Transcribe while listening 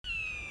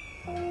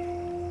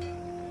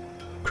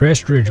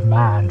Crestridge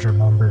mines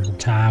remember the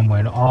time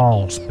when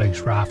all space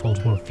rifles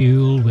were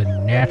fueled with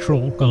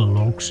natural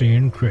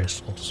Galoxian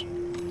crystals.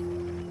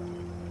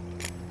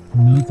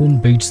 Nothing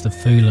beats the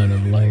feeling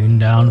of laying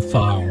down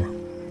fire,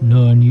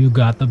 knowing you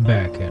got the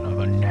backing of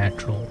a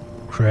natural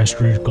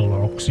Crestridge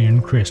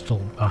Galoxian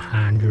crystal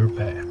behind your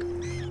back.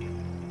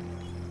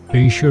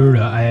 Be sure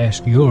to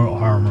ask your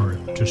armorer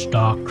to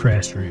stock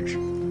Crestridge,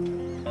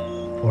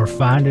 or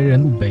find it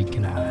in the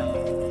Beacon Eye.